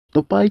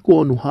तपाईको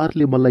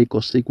अनुहारले मलाई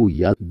कसैको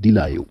याद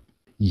दिलायो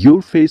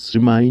Your face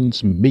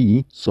reminds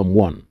me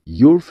someone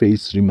Your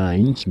face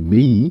reminds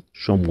me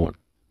someone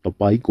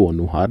तपाईको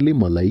अनुहारले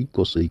मलाई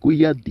कसैको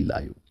याद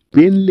दिलायो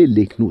पेनले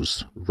लेख्नुस्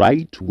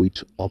write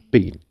with a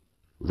pen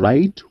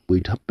write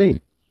with a pen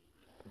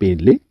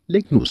पेनले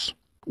लेख्नुस्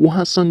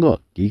उहाँसँग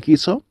के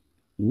छ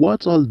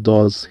What all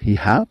does he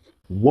have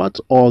What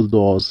all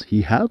does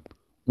he have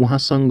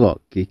उहाँसँग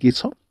के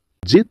छ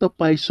जे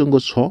तपाईसँग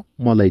छ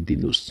मलाई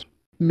दिनुस्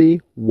me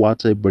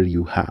whatever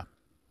you have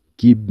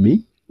Give me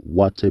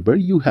whatever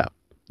you have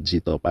जे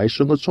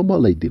तपाईसँग छ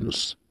मलाई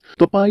दिनुस्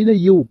तपाईलाई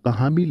यो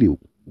कहाँ मिल्यो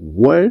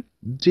Where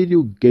did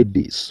you get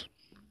this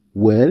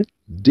Where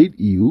did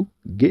you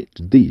get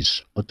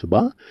this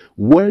अथवा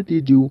Where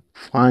did you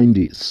find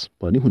this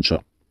पनि हुन्छ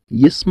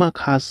यसमा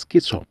खास के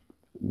छ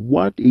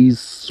What is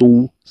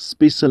so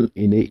special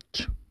in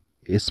it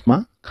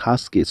यसमा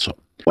खास के छ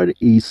What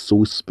is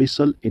so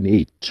special in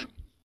it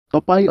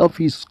तपाई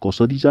अफिस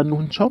कसरी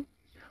जानुहुन्छ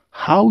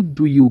How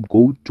do you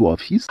go to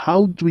office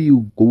How do you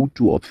go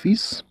to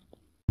office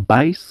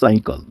By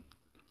cycle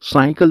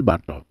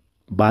साइकलबाट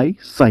By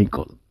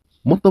cycle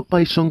म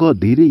तपाईसँग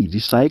धेरै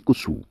रिसाएको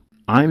छु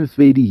I am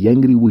very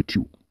angry with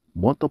you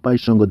म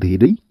तपाईसँग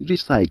धेरै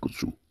रिसाएको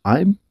छु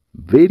I am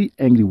very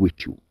angry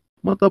with you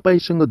म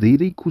तपाईसँग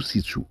धेरै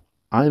खुसी छु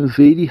I am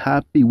very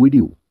happy with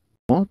you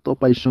म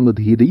तपाईसँग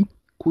धेरै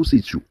खुसी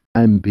छु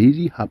I am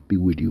very happy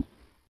with you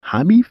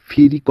हामी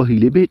फेरि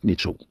कहिले भेट्ने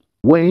छौं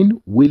When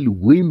will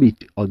we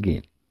meet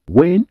again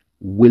When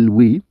will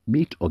we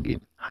meet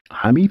again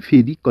हामी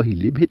फेरि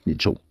कहिले भेट्ने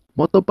छौं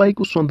म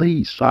तपाईको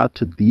सधैँ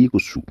साथ दिएको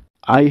छु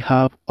I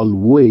have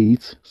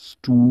always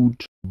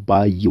stood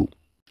by you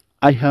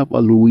I have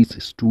always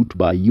stood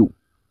by you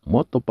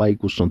म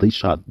तपाईको सधैँ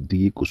साथ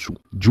दिएको छु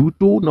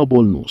झुटो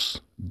नबोल्नुस्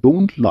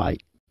Don't lie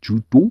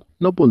झुटो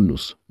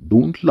नबोल्नुस्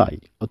Don't lie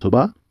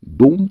अथवा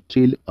Don't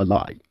tell a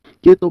lie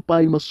के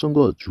तपाई मसँग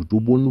झुटो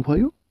बोल्नु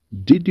भयो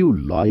Did you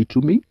lie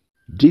to me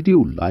Did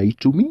you lie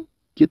to me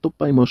के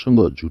तपाई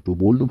मसँग झुटो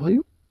बोल्नु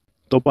भयो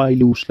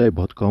तपाईले उसलाई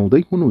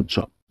भत्काउँदै हुनुहुन्छ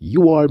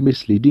You are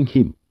misleading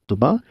him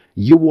अथवा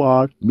You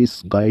are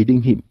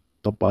misguiding him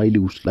तपाईले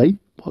उसलाई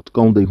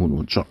भत्काउँदै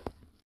हुनुहुन्छ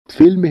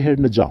फिल्म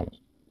हेर्न जाऊ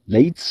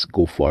Let's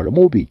go for a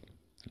movie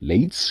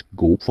Let's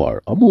go for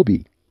a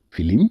movie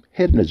film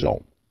हेर्न जाऊ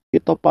के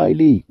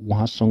तपाईले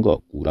उहाँसँग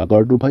कुरा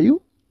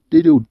गर्नुभयो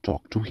Did you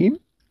talk to him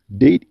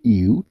Did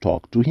you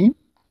talk to him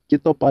के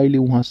तपाईले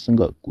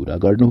उहाँसँग कुरा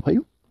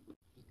गर्नुभयो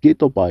के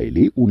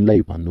तपाईले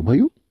उनलाई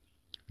भन्नुभयो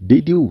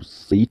Did you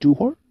say to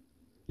her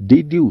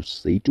Did you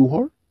say to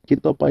her के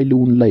तपाईले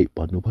उनलाई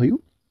भन्नुभयो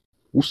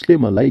उसले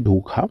मलाई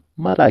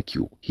ढोकामा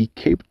राख्यो He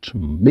kept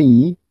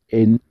me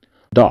in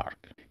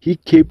dark He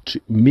kept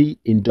me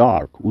in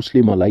dark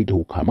उसले मलाई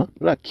ढोकामा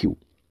राख्यो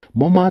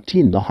म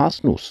माथि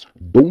नहाँस्नुस्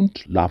Don't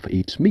laugh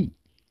at me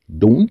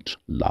Don't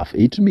laugh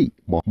at me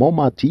म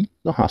माथि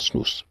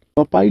नहाँस्नुस्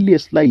तपाईले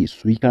यसलाई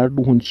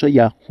स्वीकार्नुहुन्छ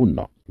या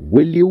हुन्न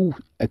Will you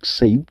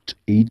accept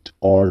it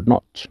or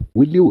not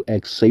Will you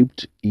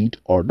accept it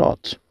or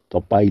not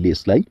तपाईले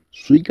यसलाई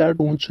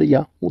स्वीकार्नुहुन्छ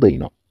या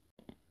हुँदैन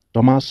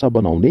तमासा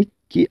बनाउने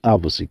के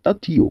आवश्यकता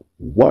थियो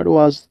What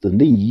was the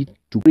need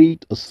to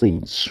create a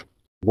scene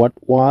What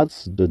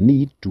was the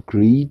need to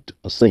create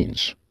a scene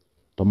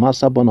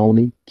तमासा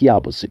बनाउने के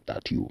आवश्यकता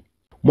थियो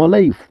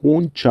मलाई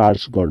फोन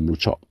चार्ज गर्नु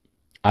छ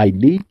I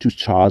need to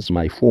charge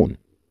my phone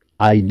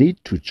I need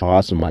to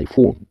charge my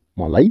phone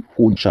मलाई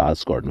फोन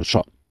चार्ज गर्नु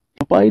छ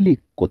तपाईले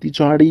कति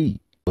चाँडै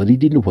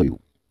गरिदिनु भयो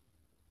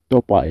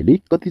तपाईले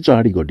कति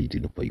चाँडै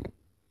गरिदिनु भयो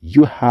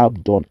You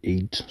have done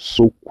it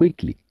so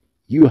quickly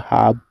You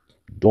have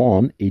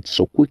done it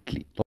so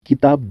quickly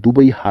किताब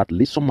दुवै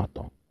हातले समात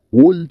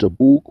Hold the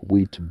book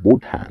with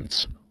both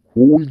hands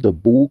Hold the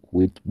book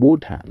with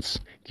both hands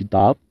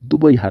किताब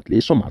दुवै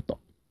हातले समात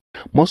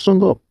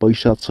मसँग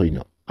पैसा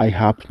छैन I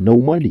have no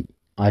money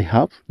I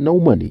have no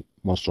money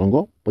मसँग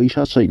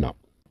पैसा छैन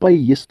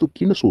तपाई यस्तो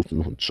किन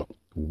सोच्नुहुन्छ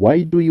Why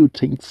do you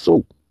think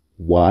so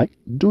Why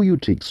do you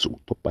think so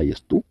तपाई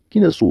यस्तो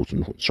किन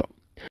सोच्नुहुन्छ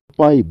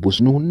तपाई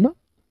बुझ्नुहुन्न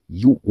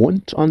You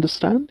won't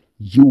understand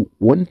You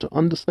won't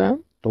understand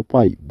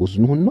तपाई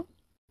बुझ्नुहुन्न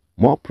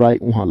म प्राय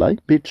उहाँलाई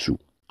भेट्छु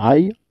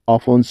I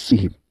often see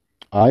him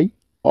I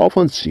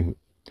often see him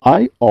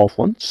I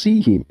often see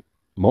him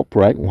म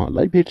प्राय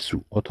उहाँलाई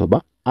भेट्छु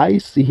अथवा I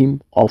see him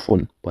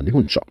often पनि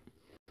हुन्छ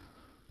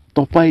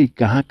तपाई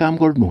कहाँ काम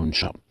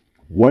गर्नुहुन्छ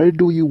Where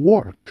do you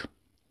work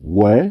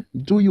Where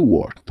do you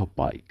work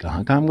तपाई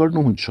कहाँ काम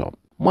गर्नुहुन्छ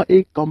म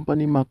एक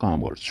कम्पनीमा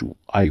काम गर्छु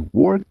I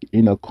work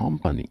in a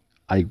company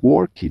I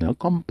work in a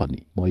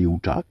company म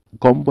एउटा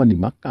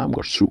कम्पनीमा काम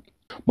गर्छु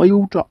म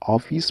एउटा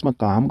अफिसमा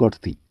काम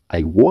गर्थे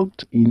I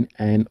worked in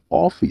an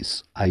office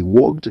I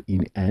worked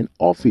in an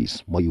office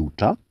म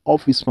एउटा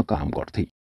अफिसमा काम गर्थे